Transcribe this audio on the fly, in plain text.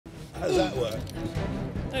How does that work?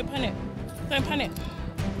 Don't panic. Don't panic.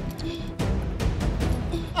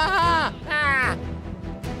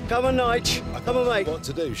 Come on, Nigel. Come on, mate. What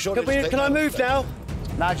to do? Can I move now?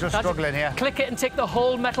 Nigel's struggling here. Click it and take the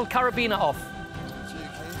whole metal carabiner off.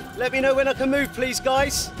 Let me know when I can move, please,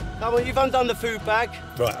 guys. Come on, you've undone the food bag.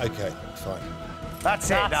 Right, OK, fine. That's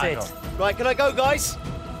it, Nigel. Right, can I go, guys?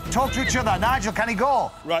 Talk to each other. Nigel, can he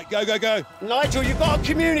go? Right, go, go, go. Nigel, you've got to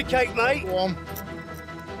communicate, mate. Go on.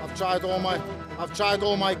 I've tried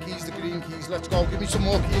all my keys, the green keys. Let's go. Give me some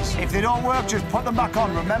more keys. If they don't work, just put them back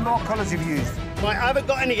on. Remember what colours you've used. Right, I haven't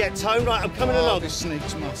got any yet, Tone. Right, I'm coming along. This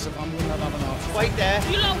snake's massive. I'm going to have an arse. Wait there.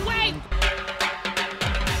 You lot, wait!